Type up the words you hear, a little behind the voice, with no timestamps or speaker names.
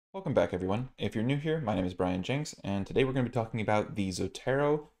Welcome back, everyone. If you're new here, my name is Bryan Jenks, and today we're going to be talking about the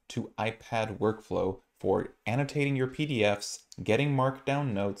Zotero to iPad workflow for annotating your PDFs, getting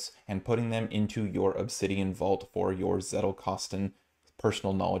markdown notes, and putting them into your Obsidian vault for your Zettelkasten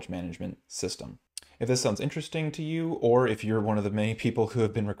personal knowledge management system. If this sounds interesting to you, or if you're one of the many people who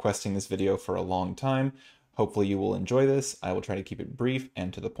have been requesting this video for a long time, hopefully you will enjoy this. I will try to keep it brief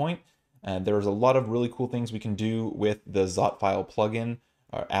and to the point. There's a lot of really cool things we can do with the Zotfile plugin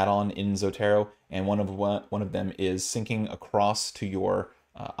or add-on in Zotero, and one of them is syncing across to your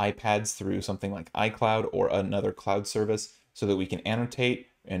iPads through something like iCloud or another cloud service so that we can annotate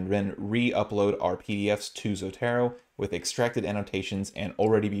and then re-upload our PDFs to Zotero with extracted annotations and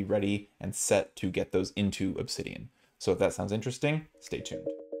already be ready and set to get those into Obsidian. So if that sounds interesting, stay tuned.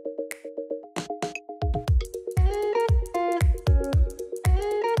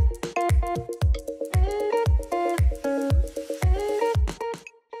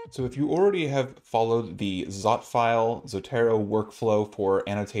 So if you already have followed the Zotfile Zotero workflow for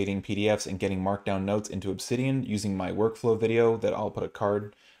annotating PDFs and getting markdown notes into Obsidian using my workflow video that I'll put a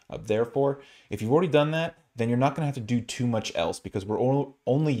card up there for, if you've already done that, then you're not going to have to do too much else because we're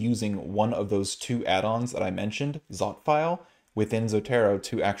only using one of those two add-ons that I mentioned, Zotfile, within Zotero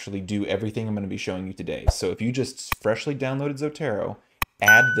to actually do everything I'm going to be showing you today. So if you just freshly downloaded Zotero,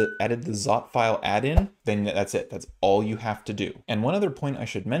 added the Zotfile add-in, then that's it. That's all you have to do. And one other point I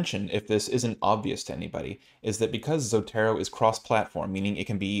should mention, if this isn't obvious to anybody, is that because Zotero is cross-platform, meaning it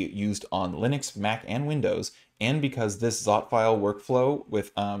can be used on Linux, Mac, and Windows, and because this Zotfile workflow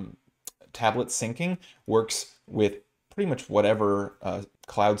with tablet syncing works with pretty much whatever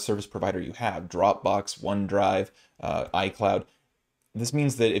cloud service provider you have, Dropbox, OneDrive, iCloud. This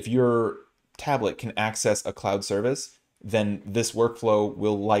means that if your tablet can access a cloud service, then this workflow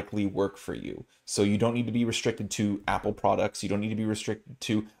will likely work for you. So you don't need to be restricted to Apple products. You don't need to be restricted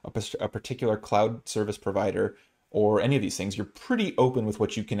to a particular cloud service provider or any of these things. You're pretty open with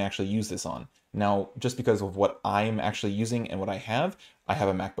what you can actually use this on. Now, just because of what I'm actually using and what I have a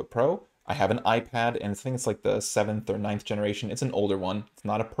MacBook Pro, I have an iPad, and I think it's like the 7th or 9th generation. It's an older one. It's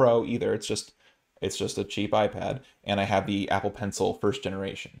not a Pro either. It's just a cheap iPad. And I have the Apple Pencil 1st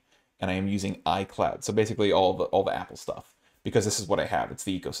generation. And I am using iCloud. So basically all the Apple stuff, because this is what I have. It's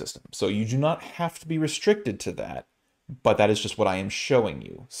the ecosystem. So you do not have to be restricted to that, but that is just what I am showing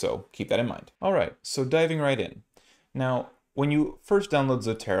you. So keep that in mind. All right, so diving right in. Now, when you first download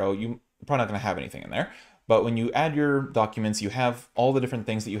Zotero, you're probably not gonna have anything in there, but when you add your documents, you have all the different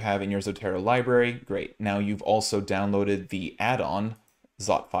things that you have in your Zotero library. Great. Now you've also downloaded the add-on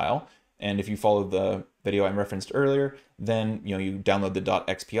Zotfile. And if you follow the video I referenced earlier, then you download the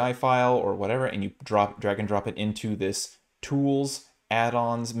 .xpi file or whatever, and you drag and drop it into this tools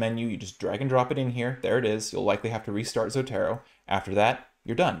add-ons menu. You just drag and drop it in here. There it is. You'll likely have to restart Zotero. After that,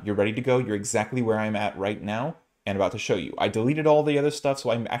 you're done. You're ready to go. You're exactly where I'm at right now and about to show you. I deleted all the other stuff,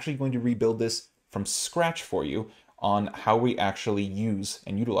 so I'm actually going to rebuild this from scratch for you on how we actually use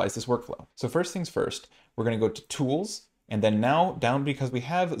and utilize this workflow. So first things first, we're going to go to Tools. And then now down, because we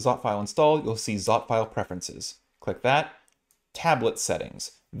have Zotfile installed, you'll see Zotfile Preferences. Click that. Tablet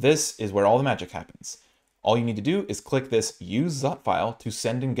Settings. This is where all the magic happens. All you need to do is click this Use Zotfile to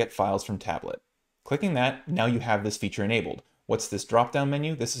send and get files from tablet. Clicking that, now you have this feature enabled. What's this drop-down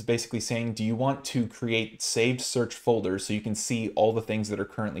menu? This is basically saying, do you want to create saved search folders so you can see all the things that are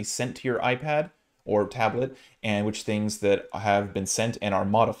currently sent to your iPad or tablet and which things that have been sent and are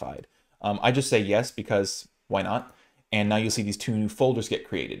modified? I just say yes because why not? And now you'll see these two new folders get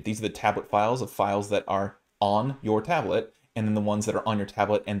created. These are the tablet files of files that are on your tablet, and then the ones that are on your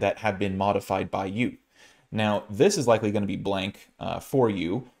tablet and that have been modified by you. Now, this is likely going to be blank for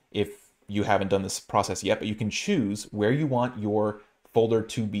you if you haven't done this process yet, but you can choose where you want your folder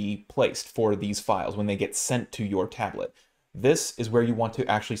to be placed for these files when they get sent to your tablet. This is where you want to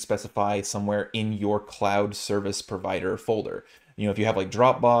actually specify somewhere in your cloud service provider folder. If you have like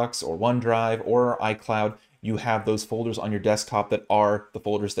Dropbox or OneDrive or iCloud, you have those folders on your desktop that are the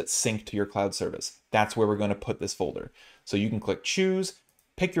folders that sync to your cloud service. That's where we're going to put this folder. So you can click Choose,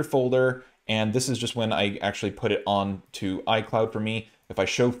 pick your folder, and this is just when I actually put it on to iCloud for me. If I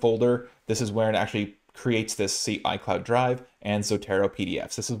show folder, this is where it actually creates this iCloud Drive and Zotero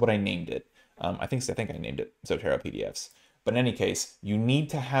PDFs. This is what I named it. I think I named it Zotero PDFs. But in any case, you need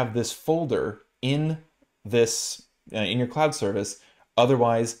to have this folder in this in your cloud service.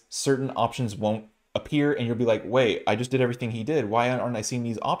 Otherwise, certain options won't appear and you'll be like, wait, I just did everything he did. Why aren't I seeing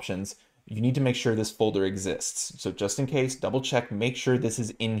these options? You need to make sure this folder exists. So just in case, double check, make sure this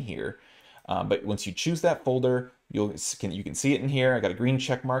is in here. But once you choose that folder, you can see it in here. I got a green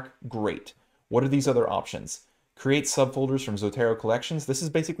check mark. Great. What are these other options? create subfolders from Zotero collections. This is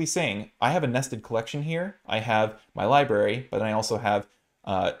basically saying I have a nested collection here. I have my library, but then I also have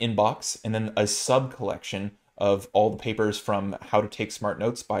inbox, and then a sub collection of all the papers from How to Take Smart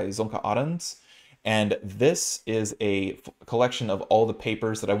Notes by Zonka Arons. And this is a collection of all the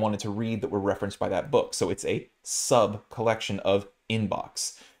papers that I wanted to read that were referenced by that book. So it's a sub collection of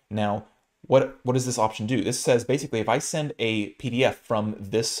inbox. Now, what does this option do? This says basically if I send a PDF from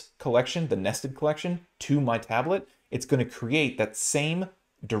this collection, the nested collection, to my tablet, it's going to create that same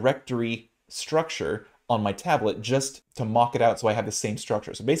directory structure on my tablet just to mock it out so I have the same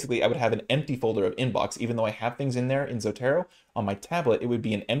structure. So basically I would have an empty folder of inbox, even though I have things in there in Zotero. On my tablet, it would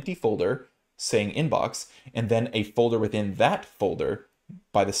be an empty folder saying inbox, and then a folder within that folder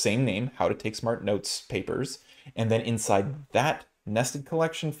by the same name, How to Take Smart Notes papers. And then inside that nested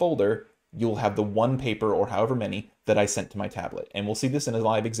collection folder, you'll have the one paper or however many that I sent to my tablet. And we'll see this in a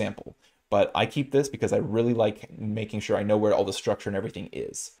live example. But I keep this because I really like making sure I know where all the structure and everything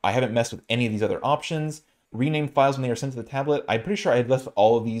is. I haven't messed with any of these other options. Rename files when they are sent to the tablet. I'm pretty sure I had left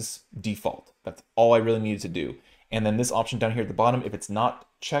all of these default. That's all I really needed to do. And then this option down here at the bottom, if it's not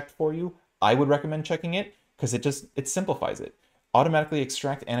checked for you, I would recommend checking it because it simplifies it. Automatically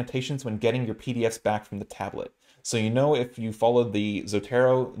extract annotations when getting your PDFs back from the tablet. So you know if you followed the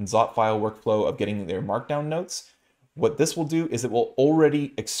Zotero and Zotfile workflow of getting their markdown notes, what this will do is it will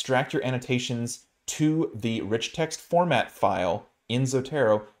already extract your annotations to the rich text format file in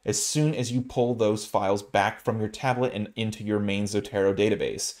Zotero as soon as you pull those files back from your tablet and into your main Zotero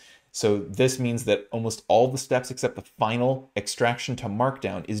database. So this means that almost all the steps except the final extraction to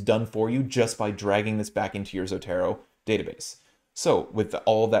markdown is done for you just by dragging this back into your Zotero database. So with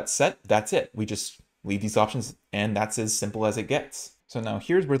all of that set, that's it. We just leave these options and that's as simple as it gets. So now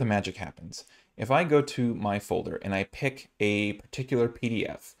here's where the magic happens. If I go to my folder and I pick a particular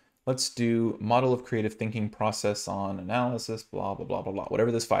PDF, let's do model of creative thinking process on analysis, blah, blah, blah, blah, blah,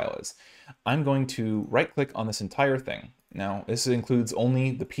 whatever this file is. I'm going to right click on this entire thing. Now, this includes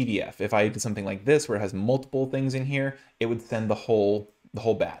only the PDF. If I did something like this where it has multiple things in here, it would send the whole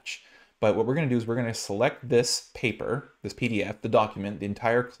batch. But what we're going to do is we're going to select this paper, this PDF, the document, the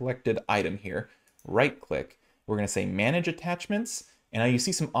entire collected item here, right click. We're going to say manage attachments. And now you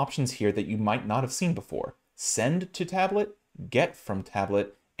see some options here that you might not have seen before. Send to tablet, get from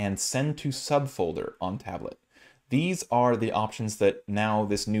tablet, and send to subfolder on tablet. These are the options that now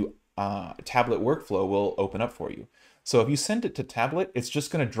this new tablet workflow will open up for you. So if you send it to tablet, it's just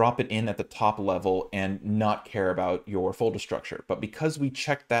going to drop it in at the top level and not care about your folder structure. But because we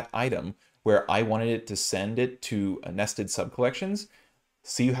checked that item where I wanted it to send it to nested subcollections,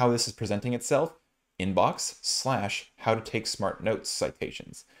 see how this is presenting itself? Inbox / How to Take Smart Notes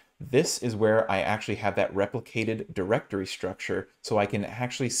citations. This is where I actually have that replicated directory structure so I can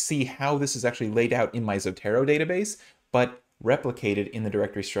actually see how this is actually laid out in my Zotero database, but replicated in the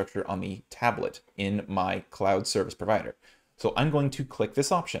directory structure on the tablet in my cloud service provider. So I'm going to click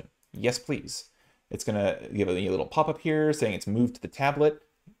this option. Yes, please. It's going to give a little pop-up here saying it's moved to the tablet.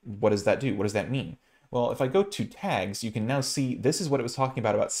 What does that do? What does that mean? Well, if I go to tags, you can now see this is what it was talking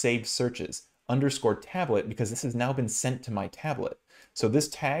about saved searches. _tablet, because this has now been sent to my tablet. So this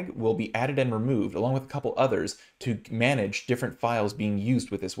tag will be added and removed along with a couple others to manage different files being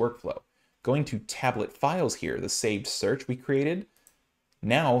used with this workflow. Going to tablet files here, the saved search we created,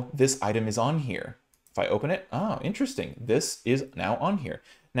 now this item is on here. If I open it, interesting. This is now on here.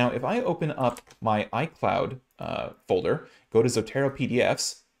 Now, if I open up my iCloud folder, go to Zotero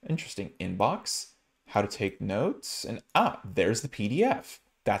PDFs, interesting, inbox, how to take notes, and there's the PDF.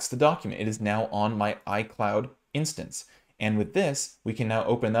 That's the document. It is now on my iCloud instance. And with this, we can now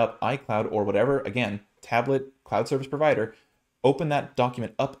open up iCloud or whatever, again, tablet, cloud service provider, open that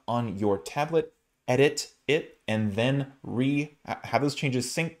document up on your tablet, edit it, and then have those changes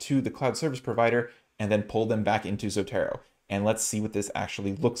synced to the cloud service provider, and then pull them back into Zotero. And let's see what this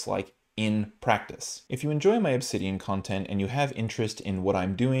actually looks like in practice. If you enjoy my Obsidian content and you have interest in what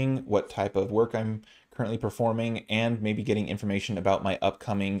I'm doing, what type of work I'm currently performing, and maybe getting information about my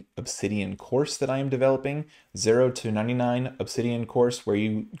upcoming Obsidian course that I am developing, 0 to 99 Obsidian course, where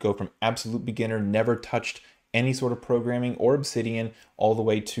you go from absolute beginner, never touched any sort of programming or Obsidian, all the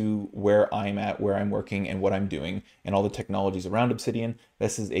way to where I'm at, where I'm working, and what I'm doing, and all the technologies around Obsidian.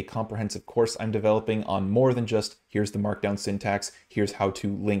 This is a comprehensive course I'm developing on more than just here's the markdown syntax, here's how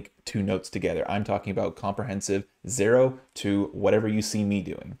to link two notes together. I'm talking about comprehensive 0 to whatever you see me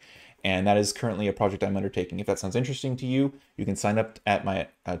doing. And that is currently a project I'm undertaking. If that sounds interesting to you, you can sign up at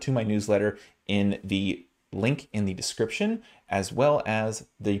to my newsletter in the link in the description, as well as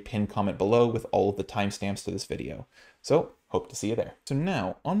the pinned comment below with all of the timestamps to this video. So hope to see you there. So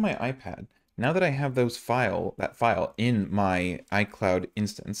now on my iPad, now that I have that file in my iCloud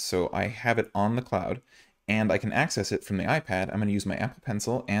instance, so I have it on the cloud, and I can access it from the iPad, I'm going to use my Apple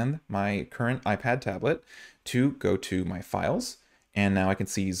Pencil and my current iPad tablet to go to my files, and now I can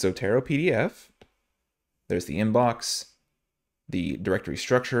see Zotero PDF. There's the inbox, the directory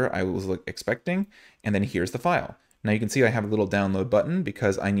structure I was expecting, and then here's the file. Now you can see I have a little download button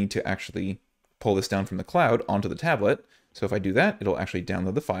because I need to actually pull this down from the cloud onto the tablet. So if I do that, it'll actually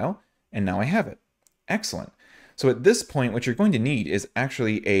download the file, and now I have it. Excellent. So at this point, what you're going to need is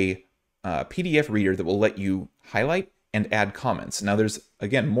actually a PDF reader that will let you highlight and add comments. Now there's,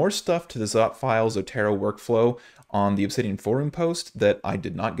 again, more stuff to the Zotfile Zotero workflow on the Obsidian forum post that I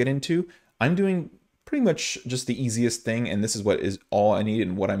did not get into. I'm doing pretty much just the easiest thing, and this is what is all I need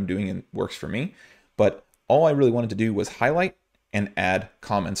and what I'm doing and works for me. But all I really wanted to do was highlight and add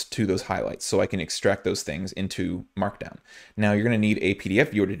comments to those highlights so I can extract those things into Markdown. Now you're going to need a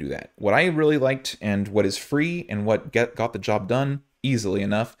PDF viewer to do that. What I really liked and what is free and what got the job done easily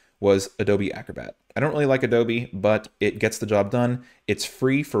enough was Adobe Acrobat. I don't really like Adobe, but it gets the job done. It's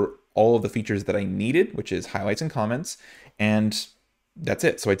free for all of the features that I needed, which is highlights and comments, and that's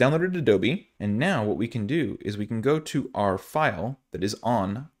it. So I downloaded Adobe, and now what we can do is we can go to our file that is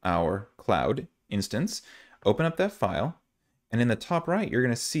on our cloud instance, open up that file, and in the top right, you're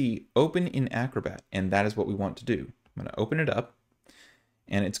going to see Open in Acrobat, and that is what we want to do. I'm going to open it up,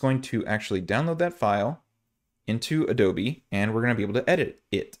 and it's going to actually download that file into Adobe, and we're going to be able to edit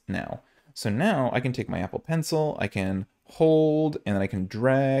it now. So now I can take my Apple Pencil, I can hold, and then I can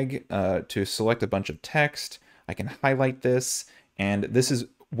drag to select a bunch of text. I can highlight this, and this is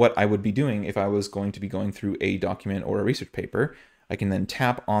what I would be doing if I was going to be going through a document or a research paper. I can then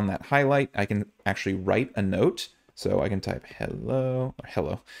tap on that highlight. I can actually write a note. So I can type hello, or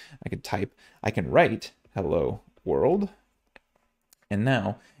hello. I can write hello world. And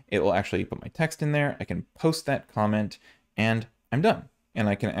now it will actually put my text in there. I can post that comment and I'm done. And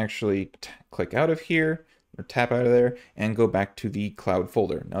I can actually click out of here or tap out of there and go back to the cloud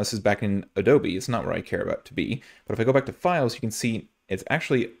folder. Now this is back in Adobe. It's not where I care about to be. But if I go back to files, you can see it's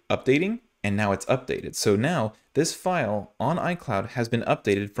actually updating, and now it's updated. So now this file on iCloud has been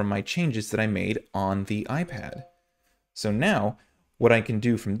updated from my changes that I made on the iPad. So now what I can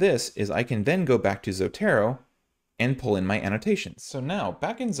do from this is I can then go back to Zotero and pull in my annotations. So now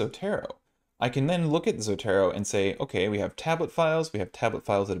back in Zotero, I can then look at Zotero and say, okay, we have tablet files that have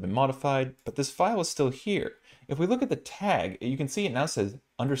been modified, but this file is still here. If we look at the tag, you can see it now says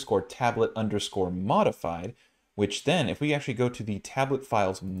 _tablet_modified, which then if we actually go to the tablet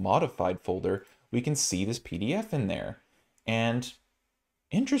files modified folder, we can see this PDF in there. And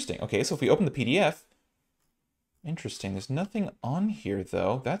interesting. Okay, so if we open the PDF, interesting, there's nothing on here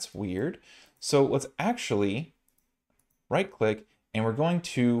though. That's weird. So let's actually right click and we're going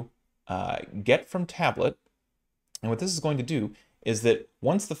to get from tablet. And what this is going to do is that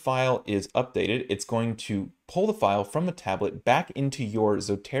once the file is updated, it's going to pull the file from the tablet back into your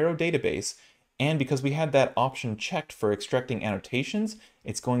Zotero database. And because we had that option checked for extracting annotations,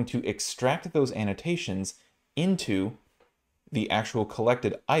 it's going to extract those annotations into the actual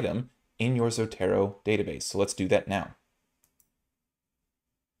collected item in your Zotero database. So let's do that now.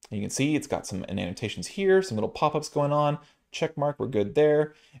 And you can see it's got some annotations here, some little pop-ups going on. Check mark, we're good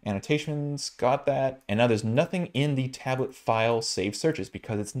there. Annotations, got that. And now there's nothing in the tablet file save searches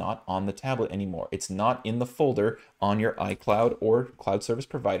because it's not on the tablet anymore. It's not in the folder on your iCloud or cloud service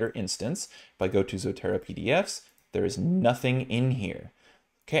provider instance. If I go to Zotero PDFs, there is nothing in here.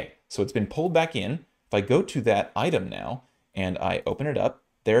 Okay, so it's been pulled back in. If I go to that item now and I open it up,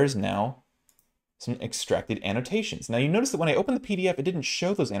 there's now some extracted annotations. Now you notice that when I opened the PDF, it didn't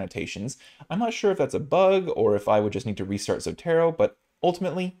show those annotations. I'm not sure if that's a bug or if I would just need to restart Zotero, but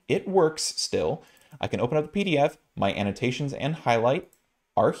ultimately it works still. I can open up the PDF, my annotations and highlight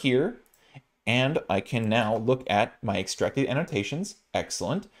are here, and I can now look at my extracted annotations,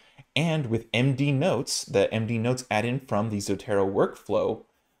 excellent. And with MD Notes, the MD Notes add-in from the Zotero workflow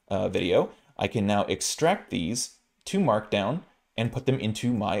video, I can now extract these to Markdown and put them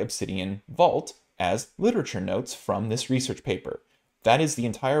into my Obsidian vault as literature notes from this research paper. That is the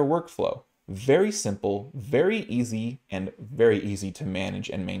entire workflow. Very simple, very easy, and very easy to manage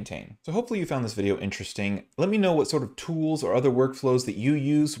and maintain. So hopefully you found this video interesting. Let me know what sort of tools or other workflows that you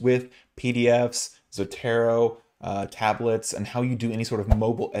use with PDFs, Zotero, tablets, and how you do any sort of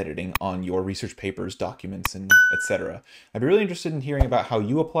mobile editing on your research papers, documents, and etc. I'd be really interested in hearing about how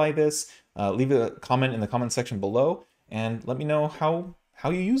you apply this. Leave a comment in the comment section below and let me know how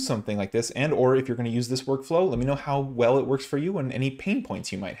you use something like this, and or if you're going to use this workflow, let me know how well it works for you and any pain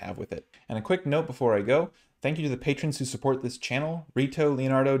points you might have with it. And a quick note before I go, Thank you to the patrons who support this channel: Rito,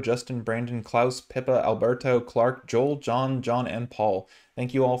 Leonardo, Justin, Brandon, Klaus, Pippa, Alberto, Clark, Joel, John, and Paul.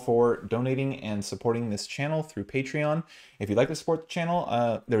 Thank you all for donating and supporting this channel through Patreon. If you'd like to support the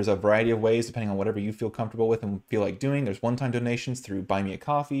channel, there's a variety of ways depending on whatever you feel comfortable with and feel like doing. There's one-time donations through Buy Me a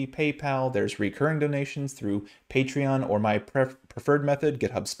Coffee, PayPal. There's recurring donations through Patreon, or my preferred method,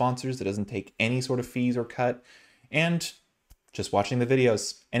 GitHub sponsors, that doesn't take any sort of fees or cut. And just watching the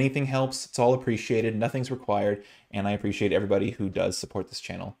videos. Anything helps. It's all appreciated. Nothing's required. And I appreciate everybody who does support this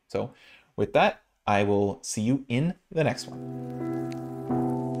channel. So with that, I will see you in the next one.